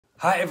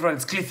Hi everyone,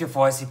 it's Cliff here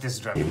for IC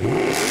Test Drive.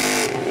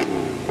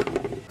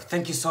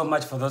 Thank you so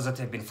much for those that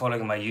have been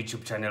following my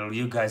YouTube channel.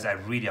 You guys, I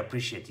really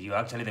appreciate you.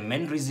 Actually, the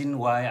main reason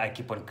why I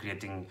keep on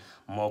creating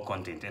more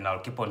content, and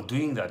I'll keep on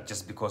doing that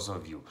just because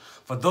of you.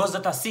 For those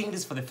that are seeing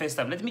this for the first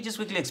time, let me just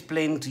quickly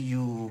explain to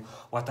you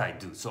what I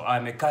do. So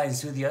I'm a car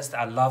enthusiast.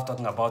 I love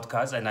talking about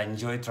cars and I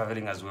enjoy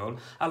traveling as well.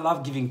 I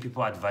love giving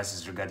people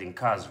advices regarding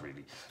cars,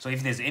 really. So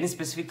if there's any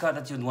specific car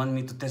that you'd want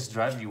me to test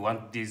drive,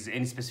 there's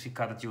any specific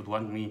car that you would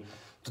want me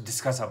to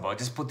discuss about,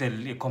 just put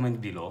a comment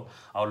below.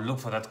 I'll look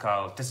for that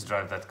car, I'll test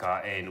drive that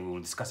car, and we will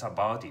discuss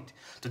about it.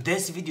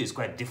 Today's video is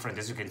quite different.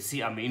 As you can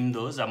see, I'm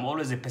indoors. I'm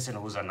always a person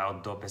who's an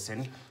outdoor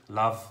person.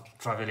 Love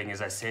traveling,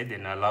 as I said,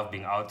 and I love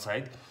being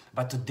outside.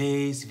 But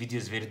today's video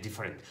is very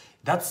different.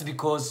 That's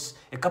because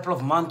a couple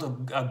of months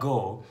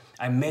ago,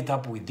 I met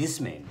up with this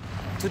man.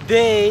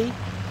 Today,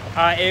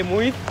 I am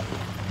with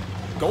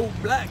Go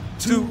Black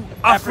to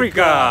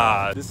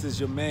Africa. This is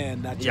your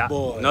man, not your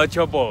boy. Not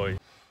your boy.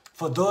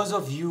 For those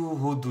of you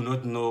who do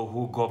not know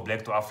who Go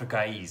Black to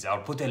Africa is,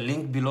 I'll put a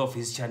link below of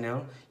his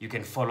channel. You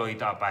can follow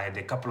it up. I had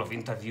a couple of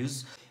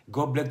interviews.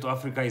 Go Black to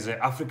Africa is an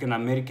African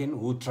American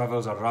who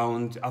travels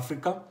around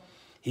Africa.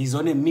 He's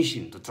on a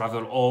mission to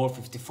travel all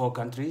 54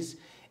 countries,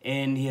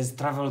 and he has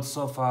traveled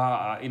so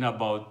far in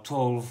about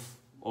 12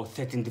 or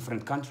 13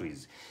 different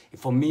countries.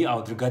 For me, I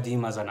would regard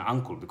him as an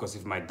uncle, because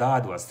if my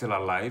dad was still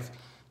alive,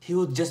 he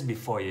would just be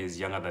 4 years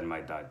younger than my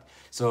dad.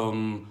 So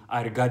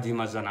I regard him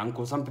as an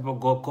uncle. Some people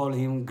call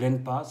him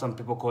grandpa, some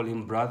people call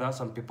him brother,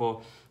 some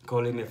people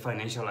call him a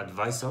financial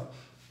advisor.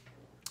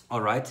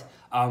 All right.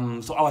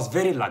 So I was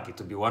very lucky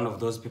to be one of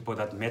those people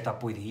that met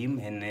up with him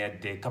and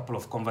had a couple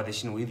of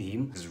conversations with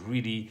him. He's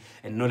really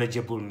a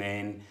knowledgeable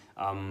man,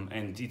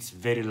 and it's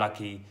very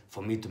lucky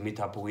for me to meet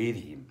up with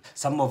him.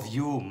 Some of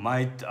you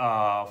might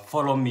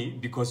follow me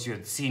because you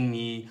had seen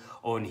me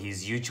on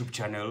his YouTube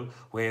channel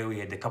where we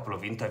had a couple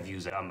of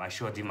interviews. I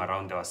showed him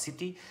around our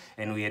city,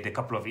 and we had a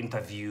couple of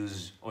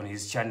interviews on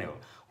his channel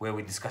where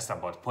we discussed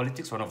about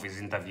politics. One of his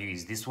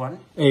interviews is this one.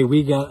 Hey,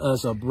 we got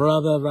us a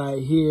brother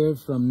right here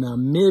from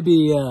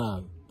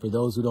Namibia. For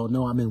those who don't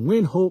know, I'm in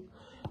Windhoek,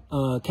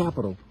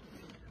 capital.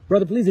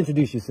 Brother, please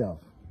introduce yourself.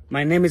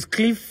 My name is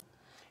Cliff,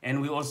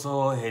 and we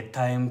also had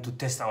time to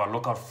test our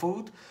local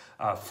food.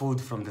 Food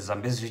from the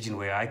Zambezi region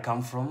where I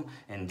come from,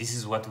 and this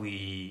is what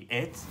we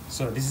ate.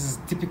 So this is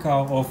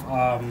typical of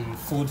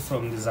food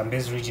from the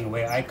Zambezi region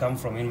where I come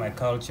from in my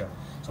culture.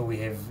 So we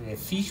have a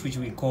fish, which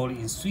we call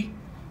insui.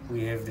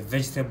 We have the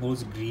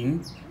vegetables,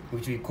 green,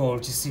 which we call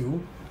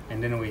chisiu,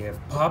 and then we have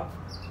pap,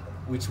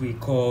 which we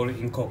call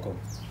inkoko,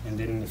 and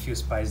then a few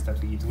spices that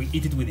we eat. We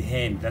eat it with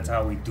hand. That's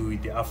how we do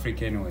it the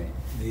African way.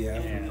 Yeah.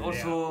 And we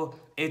also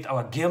ate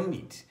our game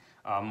meat,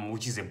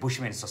 which is a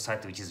Bushman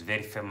society, which is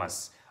very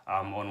famous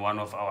on one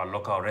of our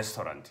local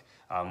restaurants,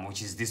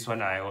 which is this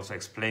one I also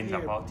explained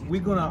about it.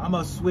 I'm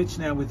gonna switch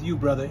now with you,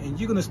 brother, and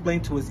you're gonna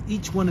explain to us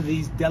each one of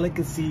these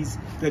delicacies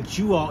that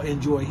you all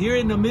enjoy here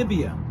in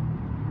Namibia.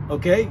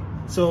 Okay?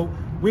 So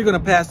we're gonna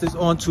pass this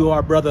on to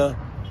our brother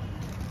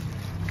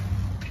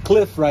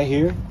Cliff right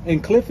here,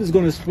 and Cliff is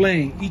gonna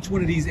explain each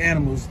one of these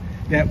animals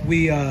that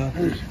we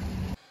and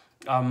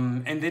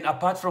then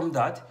apart from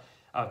that,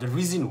 the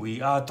reason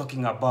we are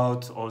talking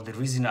about, or the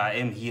reason I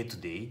am here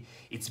today,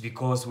 it's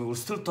because we will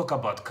still talk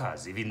about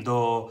cars, even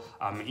though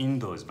I'm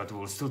indoors, but we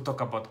will still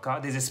talk about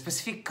cars. There's a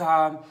specific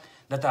car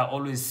that I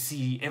always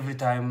see every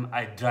time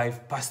I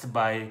drive past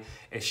by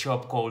a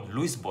shop called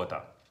Louis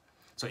Botha.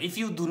 So if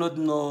you do not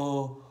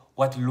know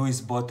what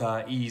Louis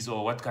Botha is,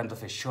 or what kind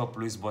of a shop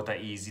Louis Botha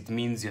is, it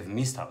means you've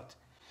missed out.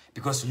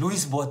 Because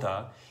Louis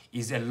Botha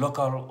is a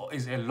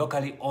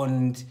locally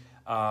owned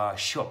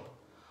shop,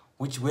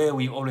 where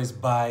we always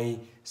buy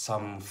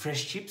some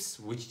fresh chips,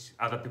 which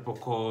other people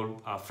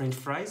call French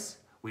fries.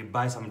 We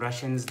buy some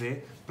rations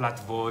there,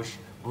 Platvosh,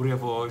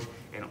 Boerewors,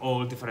 and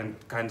all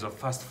different kinds of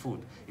fast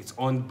food. It's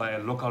owned by a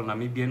local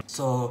Namibian.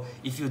 So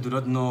if you do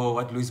not know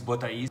what Louis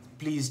Botha is,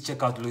 please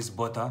check out Louis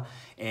Botha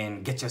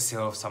and get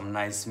yourself some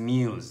nice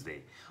meals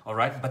there. All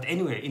right, but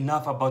anyway,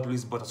 enough about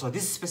Louis Botha. So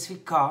this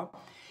specific car,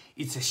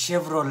 it's a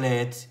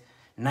Chevrolet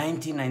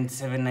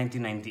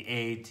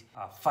 1997-1998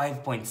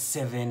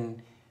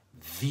 5.7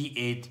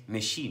 V8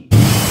 machine.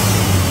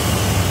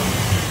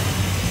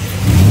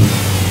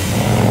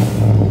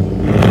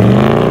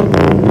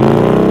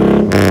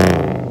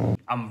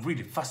 I'm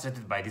really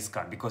fascinated by this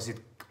car because it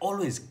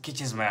always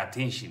catches my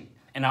attention,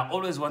 and I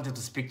always wanted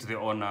to speak to the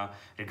owner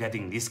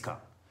regarding this car.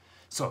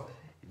 So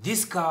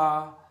this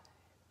car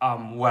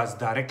was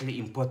directly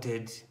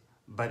imported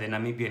by the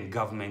Namibian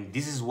government.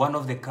 This is one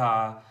of the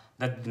cars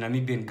that the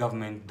Namibian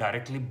government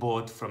directly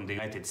bought from the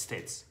United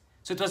States.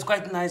 So it was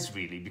quite nice,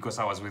 really, because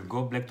I was with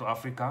Go Black to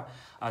Africa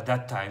at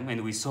that time,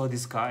 and we saw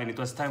this car, and it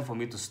was time for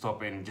me to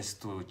stop and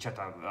just to chat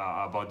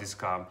about this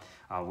car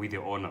with the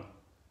owner.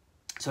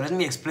 So let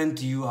me explain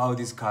to you how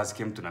these cars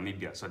came to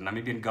Namibia. So the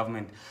Namibian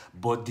government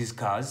bought these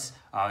cars.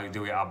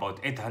 There were about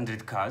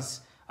 800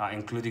 cars,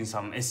 including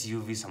some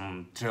SUVs,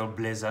 some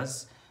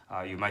Trailblazers.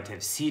 You might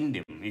have seen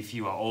them if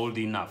you are old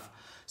enough.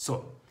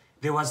 So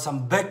there was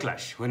some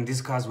backlash when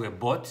these cars were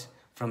bought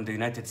from the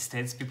United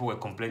States. People were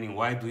complaining,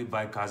 why do we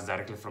buy cars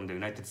directly from the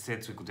United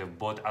States? We could have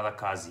bought other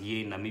cars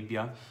here in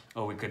Namibia,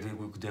 or we could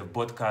have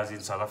bought cars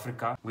in South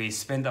Africa. We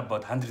spent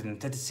about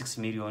 136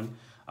 million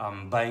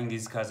buying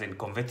these cars and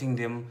converting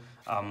them.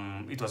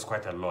 It was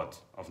quite a lot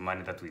of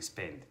money that we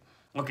spent.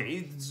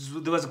 Okay,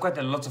 there was quite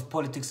a lot of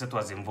politics that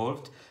was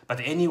involved.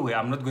 But anyway,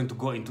 I'm not going to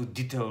go into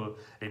detail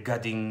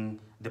regarding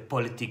the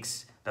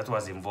politics that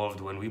was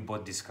involved when we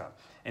bought this car.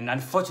 And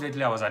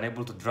unfortunately, I was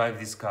unable to drive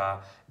this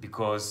car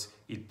because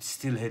it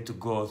still had to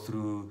go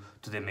through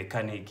to the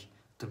mechanic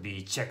to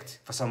be checked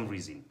for some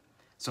reason.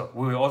 So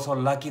we were also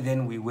lucky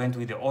then we went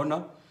with the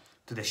owner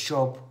to the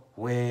shop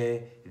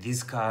where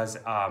these cars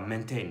are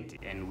maintained.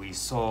 And we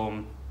saw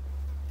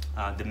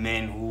the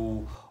man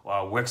who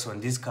works on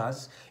these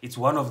cars. It's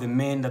one of the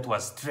men that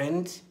was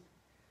trained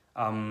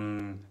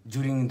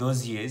during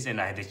those years,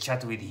 and I had a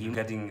chat with him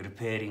regarding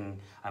repairing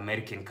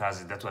American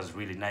cars. That was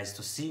really nice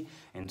to see,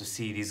 and to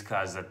see these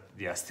cars that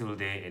they are still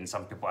there and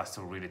some people are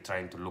still really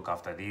trying to look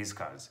after these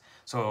cars.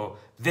 So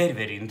very,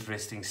 very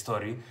interesting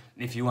story.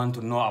 If you want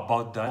to know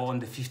about that, on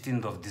the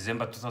 15th of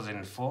December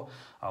 2004,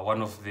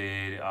 one of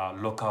the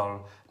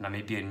local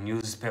Namibian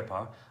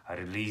newspaper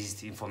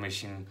released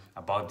information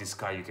about this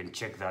car. You can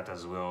check that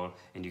as well,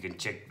 and you can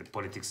check the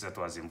politics that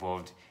was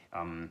involved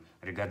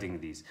regarding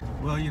this.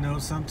 Well, you know,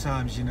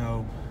 sometimes, you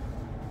know,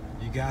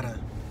 you gotta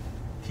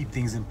keep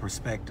things in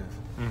perspective.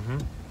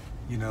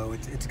 You know,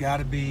 it's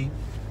gotta be,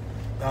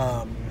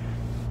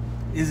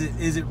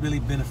 is it really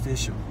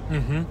beneficial?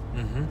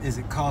 Is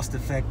it cost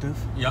effective?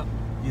 Yeah.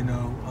 You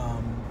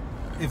know,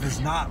 if it's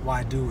not,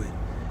 why do it?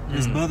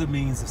 There's other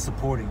means of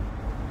supporting.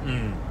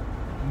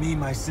 Me,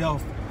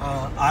 myself,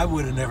 I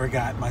would have never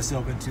got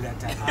myself into that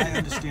type. I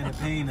understand the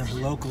pain of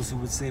the locals who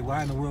would say,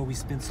 why in the world we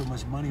spend so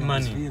much money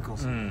on these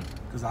vehicles?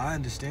 Because I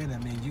understand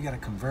that. I mean, you got to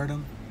convert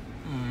them,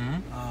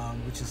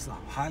 which is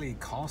highly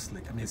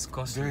costly. I mean, it's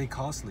costly. Very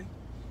costly.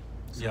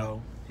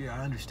 So, yeah,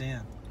 I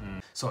understand.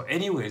 So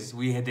anyways,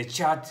 we had a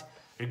chat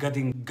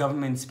regarding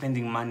government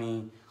spending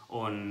money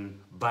on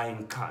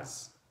buying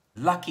cars.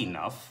 Lucky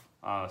enough,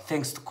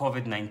 thanks to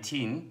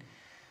COVID-19,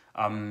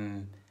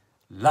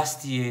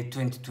 last year,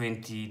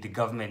 2020, the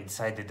government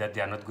decided that they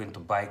are not going to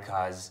buy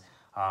cars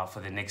for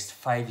the next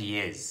 5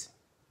 years.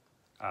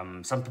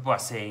 Some people are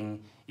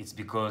saying it's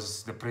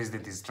because the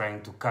president is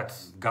trying to cut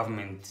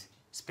government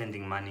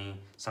spending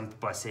money. Some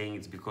people are saying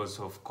it's because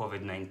of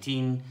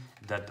COVID-19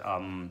 that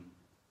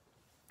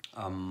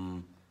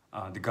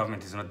the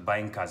government is not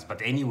buying cars.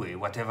 But anyway,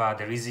 whatever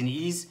the reason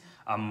is,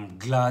 I'm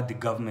glad the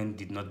government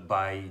did not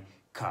buy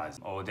cars,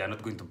 or they are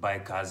not going to buy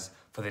cars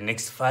for the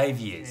next 5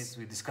 years.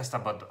 We discussed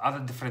about other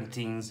different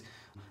things.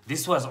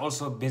 This was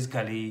also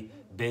basically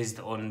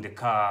based on the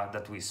car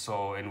that we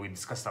saw, and we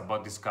discussed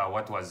about this car,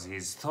 what was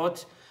his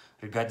thought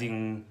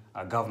regarding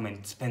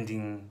government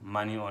spending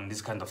money on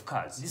this kind of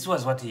cars. This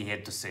was what he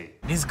had to say.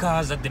 These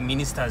cars that the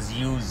ministers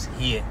use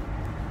here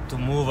to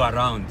move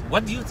around,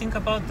 what do you think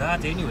about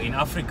that anyway in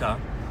Africa,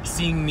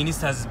 seeing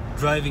ministers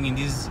driving in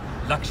these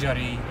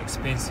luxury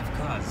expensive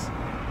cars?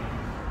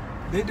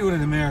 They do it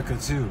in America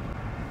too.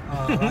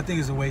 I think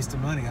it's a waste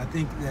of money. I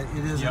think that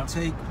it doesn't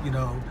take, you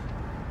know,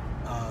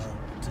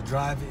 to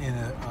drive in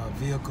a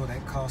vehicle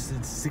that costs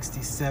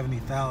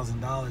 $60,000,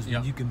 $70,000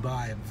 when you can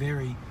buy a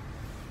very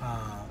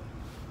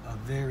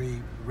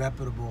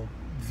reputable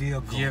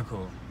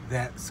vehicle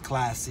that's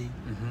classy,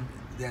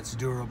 that's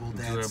durable,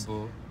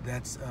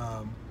 that's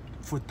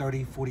for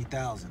 30,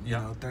 40,000, you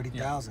know,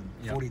 30,000,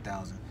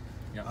 40,000.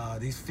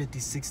 These 50,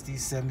 60,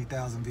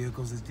 70,000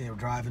 vehicles that they're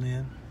driving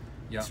in,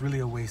 it's really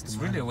a waste of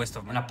money. It's really a waste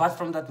of money. And apart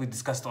from that, we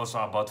discussed also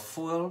about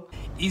fuel.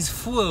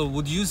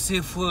 Would you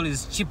say fuel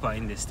is cheaper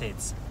in the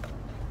States?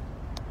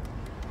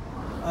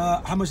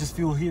 How much is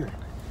fuel here?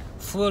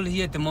 Fuel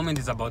here at the moment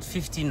is about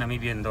 15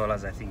 Namibian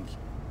dollars, I think.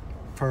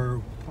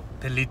 Per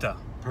liter.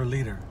 Per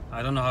liter.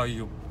 I don't know how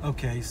you...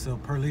 Okay, so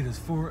per liter is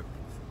 4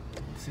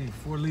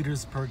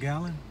 liters per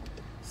gallon.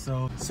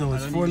 So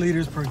it's 4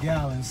 liters per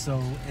gallon.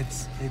 So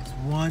it's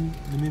 1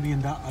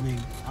 Namibian dollar. I mean,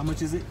 how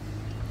much is it?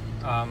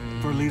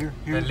 Per liter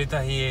here? Per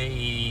liter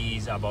here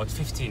is about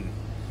 15.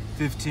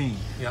 15.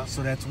 Yeah.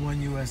 So that's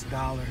 $1 US.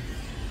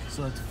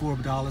 So it's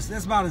 $4.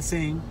 That's about the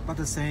same.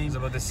 It's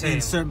about the same.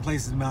 In certain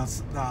places,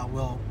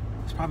 well,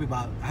 it's probably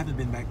about. I haven't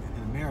been back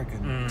in America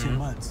in 10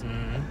 months.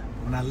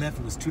 When I left,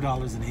 it was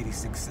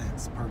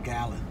 $2.86 per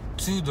gallon.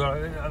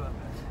 $2.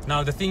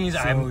 Now the thing is, so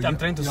I'm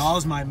trying to.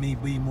 Y'all's might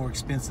be more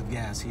expensive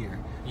gas here.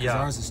 Because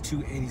ours is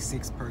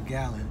 $2.86 per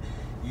gallon.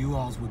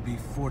 You-alls would be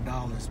 $4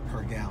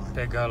 per gallon.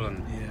 Per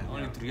gallon. Yeah.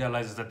 Only to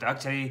realize that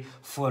actually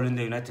fuel in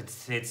the United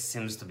States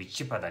seems to be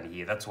cheaper than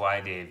here. That's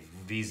why they have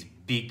this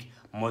big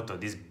motor,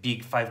 this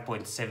big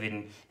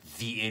 5.7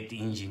 V8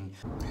 engine.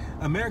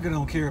 America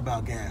don't care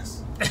about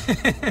gas.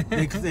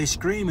 they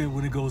scream it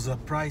when it goes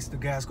up price, the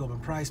gas go up in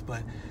price,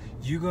 but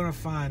you're gonna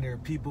find there are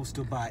people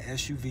still buy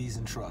SUVs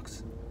and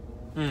trucks,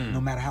 no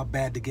matter how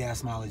bad the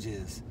gas mileage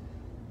is.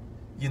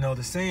 You know,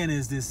 the saying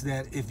is this,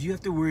 that if you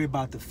have to worry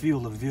about the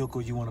fuel of the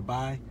vehicle you want to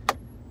buy,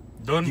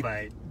 don't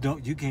buy it.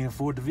 You can't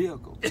afford the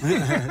vehicle.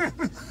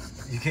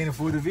 You can't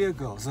afford the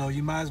vehicle, so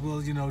you might as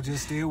well, you know,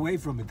 just stay away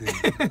from it then.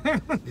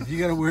 If you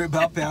got to worry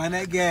about buying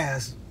that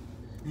gas,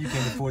 you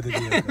can't afford the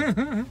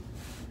vehicle.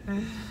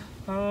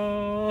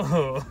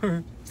 Oh.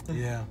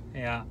 Yeah.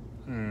 Yeah.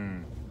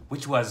 Mm.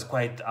 Which was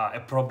quite a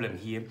problem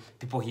here.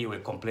 People here were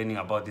complaining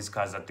about these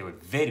cars that they were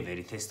very,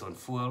 very thirsty on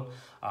fuel.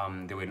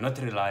 They were not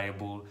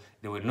reliable.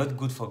 They were not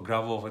good for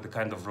gravel, for the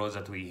kind of roads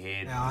that we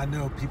had. Now, I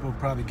know people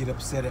probably get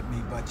upset at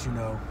me, but, you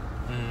know,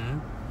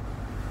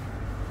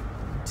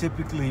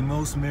 typically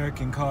most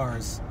American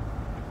cars,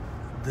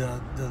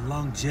 the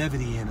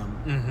longevity in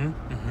them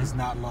is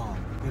not long.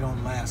 They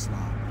don't last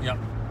long. Yep.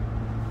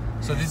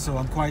 So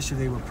I'm quite sure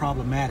they were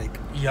problematic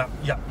Yeah.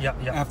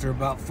 after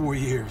about 4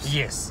 years.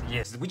 Yes.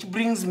 Which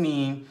brings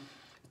me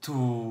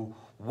to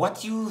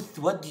what do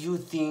you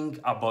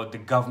think about the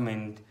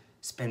government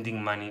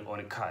spending money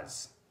on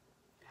cars?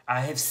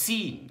 I have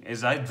seen,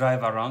 as I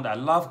drive around, I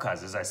love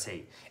cars, as I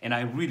say, and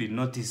I really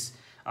notice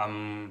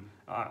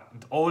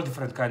all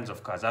different kinds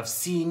of cars. I've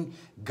seen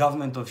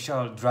government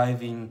officials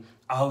driving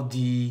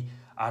Audi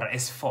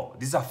RS4.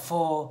 These are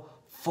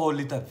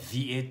 4-liter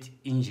V8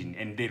 engine,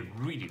 and they're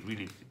really,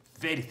 really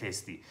very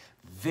thirsty,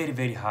 very,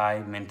 very high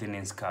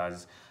maintenance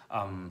cars.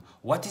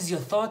 What is your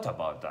thought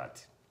about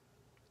that?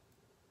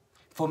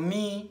 For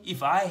me,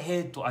 if I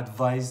had to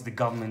advise the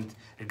government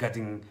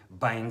regarding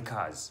buying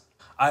cars,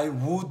 I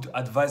would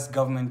advise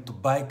government to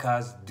buy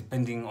cars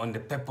depending on the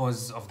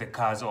purpose of the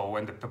cars, or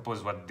when the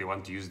purpose, what they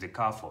want to use the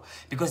car for.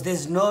 Because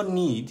there's no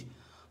need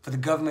for the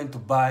government to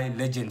buy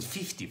Legend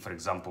 50, for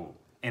example,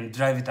 and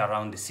drive it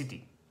around the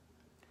city.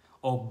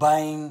 Or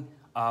buying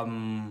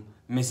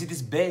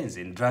Mercedes-Benz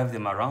and drive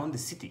them around the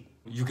city.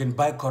 You can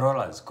buy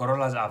Corollas.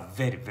 Corollas are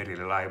very, very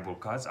reliable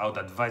cars. I would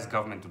advise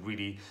government to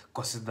really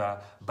consider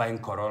buying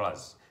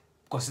Corollas.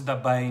 Consider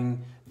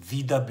buying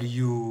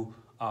VW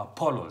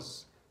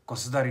Polos.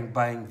 Considering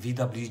buying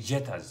VW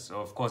Jettas.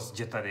 Of course,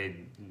 Jetta, they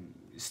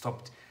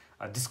stopped,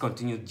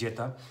 discontinued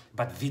Jetta.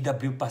 But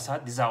VW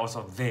Passat, these are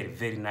also very,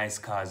 very nice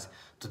cars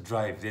to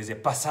drive. There's a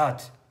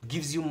Passat,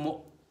 gives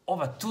you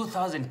over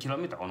 2,000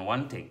 kilometers on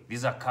one tank.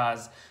 These are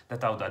cars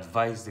that I would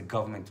advise the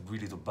government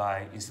really to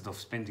buy instead of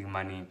spending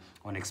money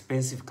on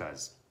expensive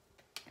cars.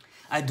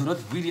 I do not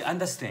really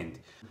understand.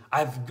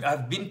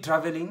 I've been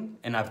traveling,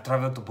 and I've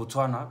traveled to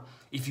Botswana.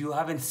 If you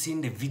haven't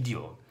seen the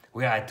video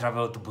where I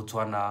traveled to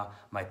Botswana,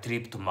 my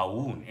trip to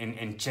Maun,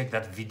 and check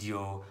that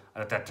video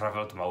that I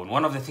traveled to Maun.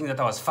 One of the things that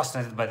I was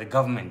fascinated by the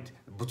government,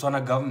 the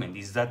Botswana government,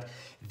 is that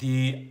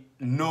they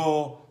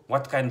know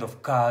what kind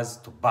of cars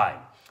to buy.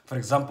 For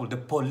example, the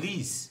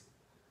police,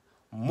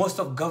 most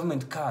of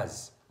government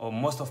cars, or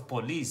most of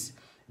police,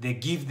 they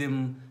give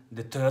them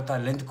the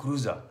Toyota Land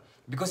Cruiser.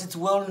 Because it's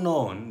well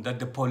known that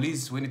the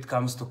police, when it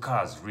comes to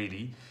cars,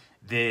 really,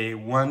 they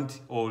want,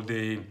 or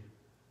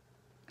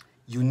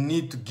you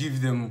need to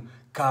give them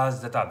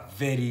cars that are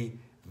very,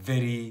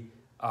 very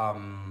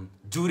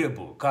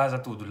durable, cars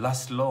that would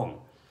last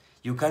long.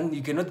 You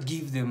cannot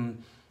give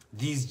them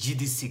these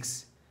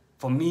GD6.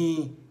 For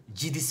me,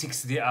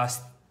 GD6, they are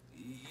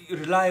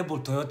reliable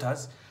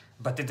Toyotas,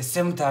 but at the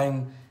same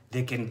time,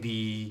 they can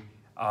be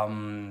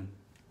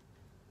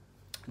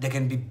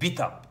beat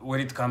up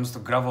when it comes to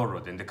gravel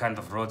road and the kind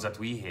of roads that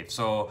we have.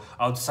 So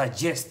I would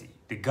suggest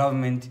the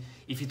government,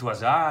 if it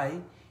was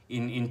I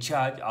in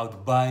charge, I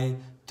would buy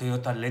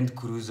Toyota Land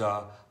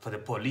Cruiser for the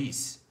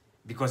police,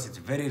 because it's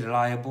very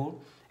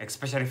reliable,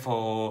 especially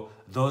for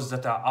those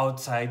that are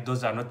outside, those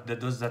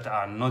that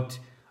are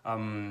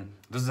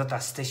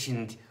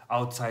stationed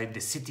outside the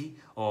city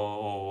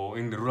or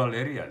in the rural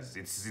areas.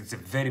 It's a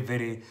very,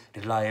 very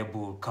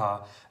reliable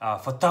car.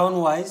 For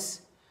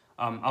town-wise,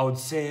 I would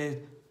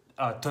say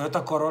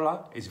Toyota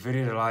Corolla is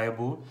very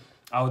reliable.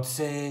 I would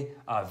say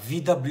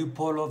VW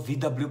Polo,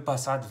 VW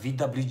Passat,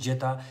 VW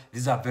Jetta,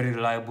 these are very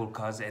reliable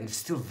cars and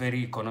still very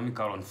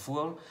economical on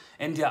fuel.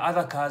 And there are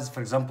other cars, for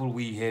example,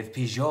 we have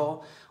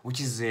Peugeot, which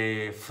is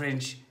a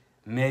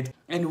French-made.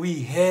 And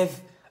we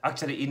have,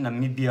 actually in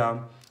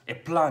Namibia, a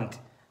plant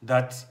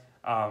that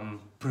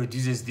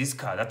produces this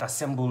car, that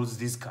assembles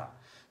this car.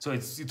 So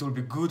it will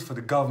be good for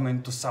the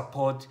government to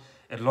support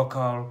a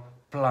local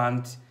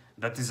plant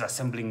that is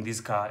assembling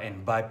this car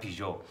and buy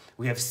Peugeot.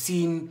 We have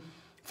seen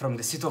from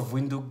the city of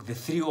Windhoek, the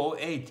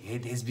 308,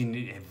 it has been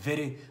a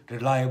very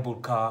reliable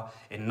car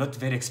and not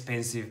very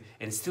expensive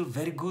and still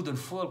very good on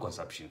fuel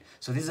consumption.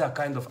 So these are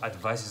kind of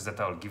advices that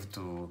I'll give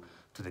to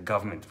the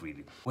government,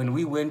 really. When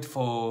we went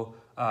for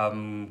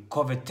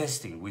COVID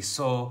testing, we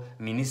saw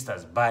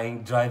ministers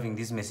driving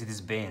these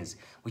Mercedes-Benz,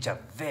 which are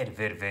very,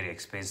 very, very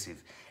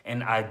expensive.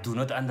 And I do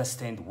not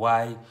understand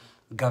why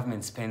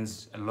government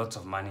spends a lot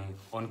of money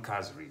on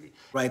cars, really.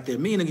 Right there.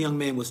 Me and a young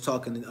man was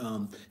talking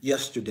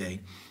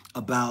yesterday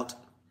about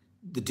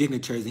the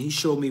dignitaries, and he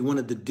showed me one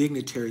of the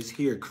dignitaries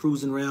here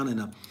cruising around in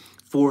a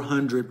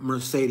 400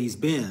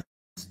 Mercedes-Benz.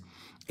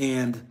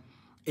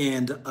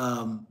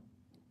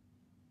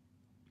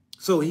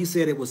 So he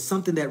said it was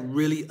something that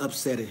really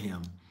upset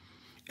him.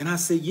 And I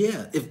said,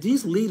 yeah, if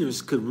these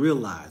leaders could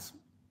realize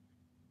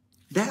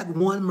that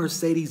one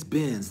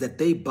Mercedes-Benz that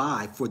they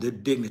buy for their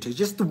dignitaries,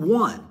 just the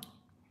one,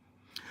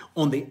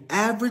 on the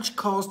average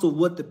cost of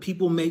what the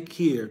people make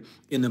here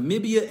in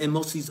Namibia and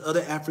most of these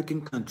other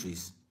African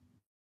countries.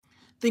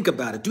 Think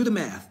about it. Do the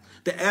math.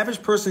 The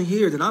average person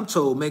here that I'm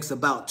told makes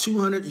about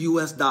 $200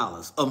 US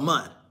a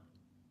month.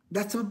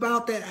 That's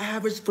about the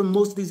average for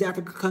most of these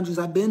African countries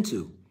I've been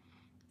to.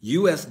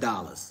 US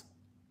dollars.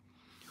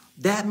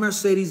 That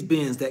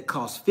Mercedes-Benz that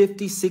costs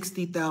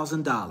 $50,000,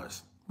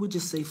 $60,000, we'll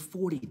just say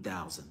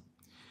 $40,000.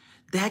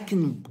 That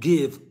can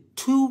give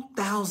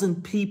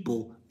 2,000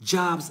 people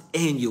jobs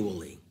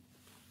annually.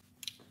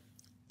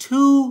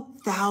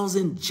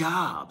 2,000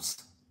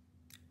 jobs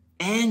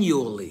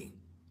annually.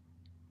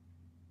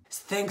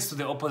 Thanks to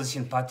the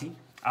opposition party.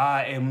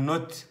 I am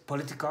not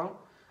political,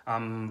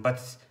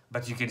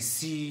 but you can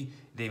see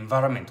the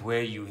environment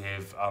where you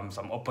have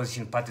some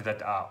opposition party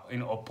that are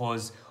in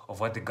oppose of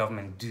what the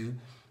government do,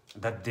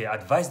 that they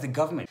advise the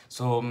government.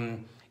 So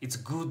it's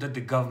good that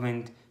the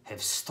government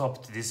have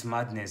stopped this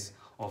madness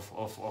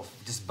of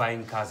just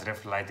buying cars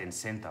left, right, and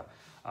center.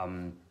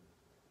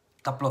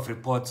 Couple of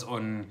reports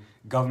on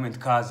government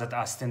cars that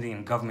are standing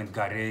in government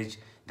garage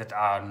that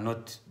are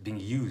not being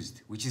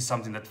used, which is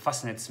something that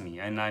fascinates me,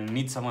 and I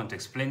need someone to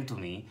explain to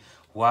me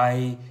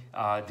why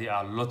there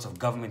are lots of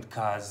government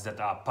cars that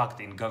are parked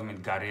in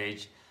government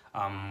garage,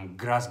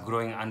 grass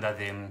growing under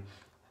them,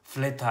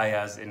 flat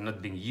tires, and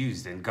not being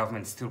used, and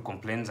government still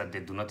complains that they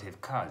do not have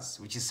cars,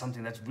 which is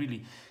something that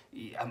really,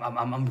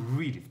 I'm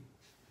really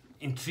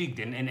intrigued,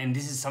 and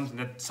this is something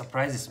that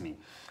surprises me.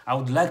 I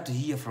would like to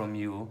hear from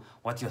you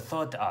what your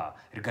thoughts are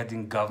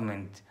regarding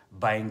government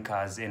buying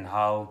cars and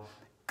how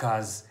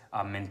cars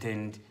are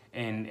maintained,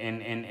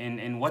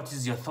 and what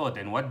is your thought,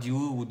 and what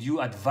would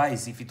you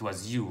advise if it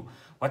was you?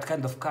 What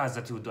kind of cars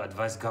that you would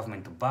advise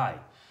government to buy?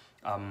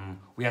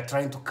 We are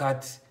trying to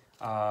cut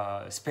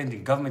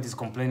spending. Government is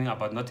complaining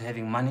about not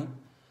having money,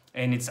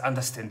 and it's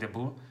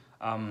understandable.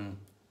 And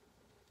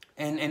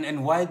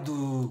why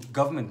do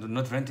government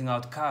not renting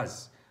out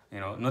cars? You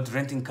know, not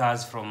renting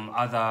cars from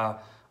other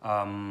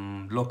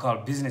local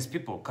business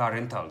people, car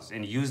rentals,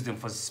 and use them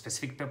for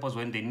specific purpose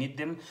when they need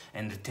them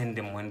and return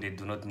them when they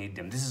do not need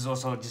them. This is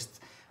also just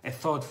a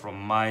thought from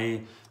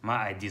my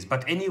ideas.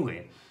 But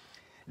anyway,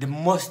 the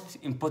most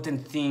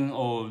important thing,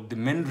 or the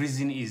main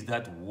reason, is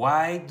that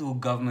why do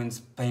governments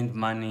spend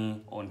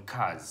money on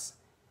cars?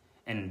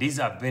 And these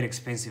are very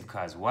expensive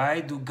cars.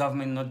 Why do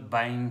government not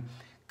buying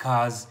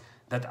cars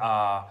that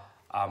are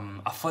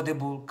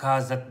affordable,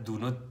 cars that do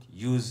not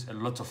use a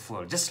lot of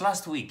fuel? Just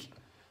last week,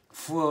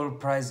 fuel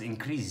price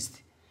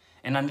increased,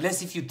 and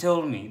unless if you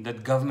tell me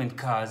that government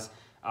cars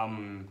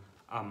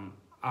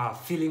are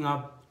filling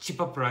up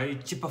cheaper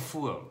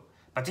fuel,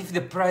 but if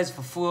the price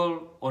for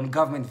fuel on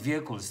government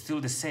vehicles is still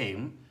the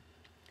same,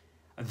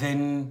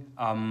 then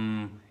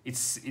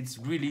it's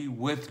really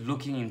worth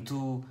looking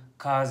into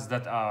cars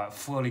that are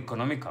fuel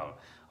economical.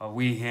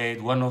 We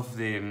had one of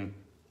the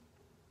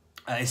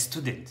a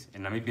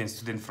Namibian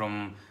student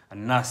from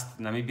NUST,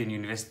 Namibian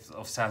University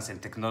of Science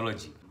and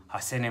Technology. Her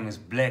surname is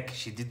Black.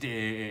 She did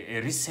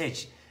a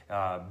research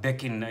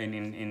back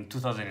in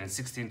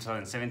 2016,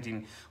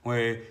 2017,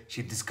 where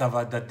she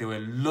discovered that there were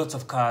lots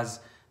of cars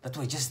that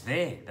were just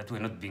there, that were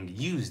not being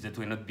used, that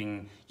were not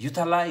being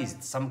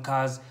utilized. Some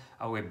cars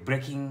were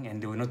breaking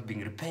and they were not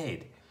being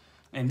repaired.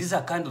 And these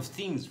are kind of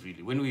things,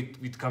 really, when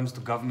it comes to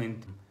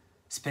government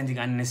spending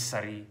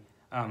unnecessary,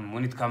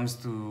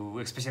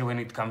 especially when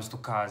it comes to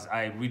cars,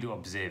 I really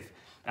observe.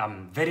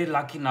 I'm very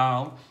lucky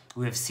now.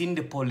 We have seen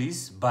the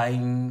police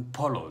buying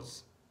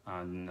Polos.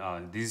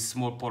 And these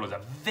small Polos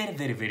are very,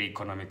 very, very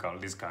economical,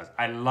 these cars.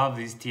 I love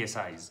these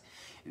TSIs.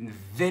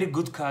 Very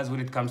good cars when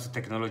it comes to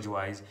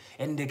technology-wise.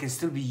 And they can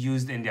still be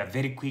used, and they are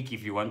very quick.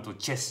 If you want to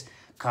chase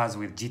cars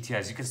with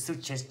GTIs, you can still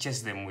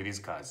chase them with these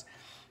cars.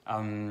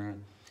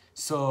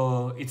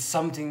 So it's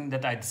something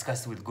that I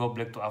discussed with Go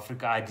Black to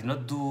Africa. I did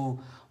not do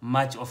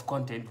much of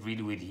content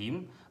really with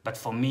him, but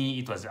for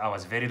me, I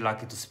was very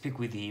lucky to speak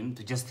with him,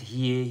 to just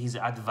hear his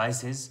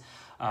advices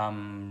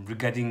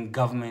regarding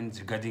government,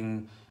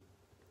 regarding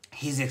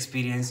his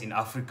experience in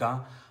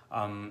Africa,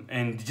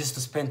 and just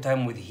to spend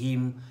time with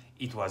him.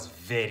 It was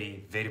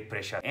very, very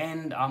precious.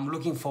 And I'm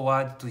looking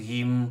forward to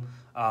him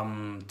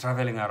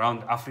traveling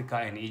around Africa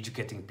and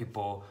educating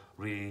people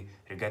really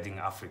regarding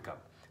Africa.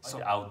 So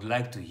I would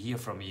like to hear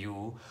from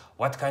you.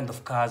 What kind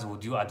of cars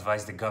would you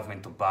advise the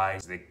government to buy?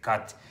 They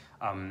cut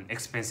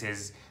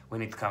expenses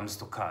when it comes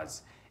to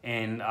cars.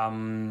 And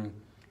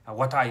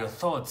what are your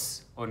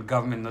thoughts on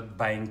government not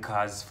buying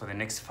cars for the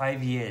next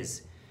 5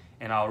 years?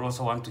 And I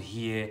also want to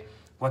hear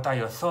what are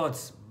your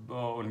thoughts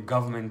on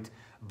government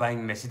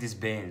buying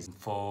Mercedes-Benz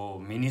for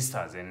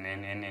ministers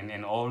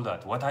and all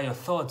that. What are your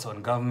thoughts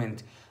on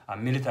government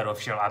military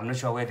officials? I'm not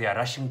sure where they are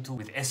rushing to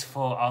with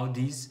S4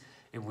 Audis,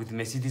 with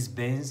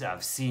Mercedes-Benz.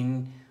 I've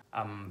seen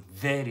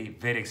very,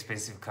 very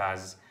expensive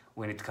cars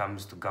when it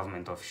comes to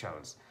government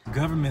officials.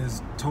 Government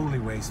is totally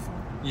wasteful.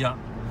 Yeah,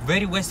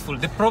 very wasteful.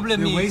 The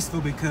problem They're wasteful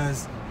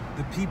because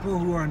the people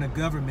who are in the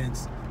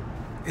governments,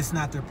 it's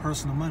not their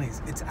personal money.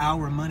 It's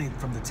our money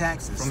from the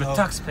taxes. From the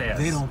taxpayers.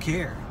 They don't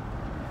care.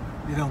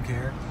 You don't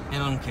care. They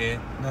don't care.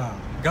 No.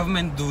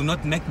 Government do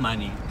not make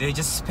money. They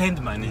just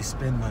spend money. They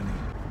spend money.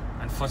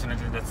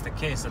 Unfortunately, that's the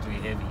case that we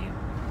have here.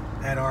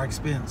 At our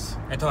expense.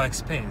 At our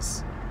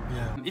expense.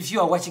 Yeah. If you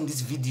are watching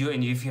this video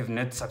and if you have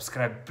not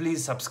subscribed,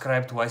 please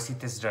subscribe to YC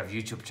Test Drive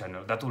YouTube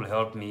channel. That will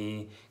help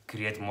me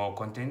create more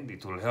content.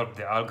 It will help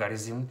the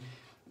algorithm.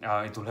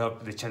 It will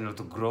help the channel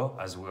to grow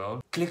as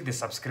well. Click the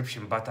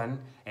subscription button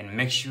and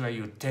make sure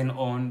you turn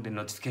on the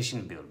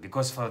notification bell,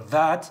 because for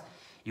that,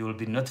 you will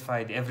be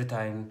notified every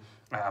time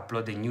I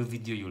upload a new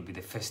video. You will be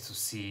the first to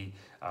see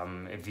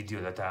a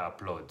video that I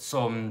upload.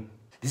 So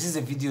this is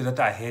a video that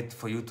I had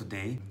for you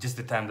today, just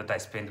the time that I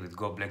spent with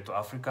Go Black to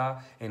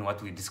Africa and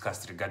what we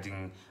discussed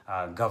regarding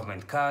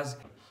government cars.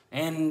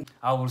 And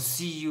I will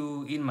see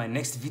you in my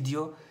next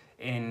video,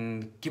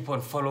 and keep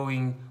on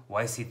following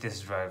YC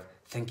Test Drive.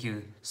 Thank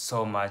you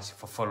so much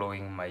for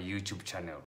following my YouTube channel.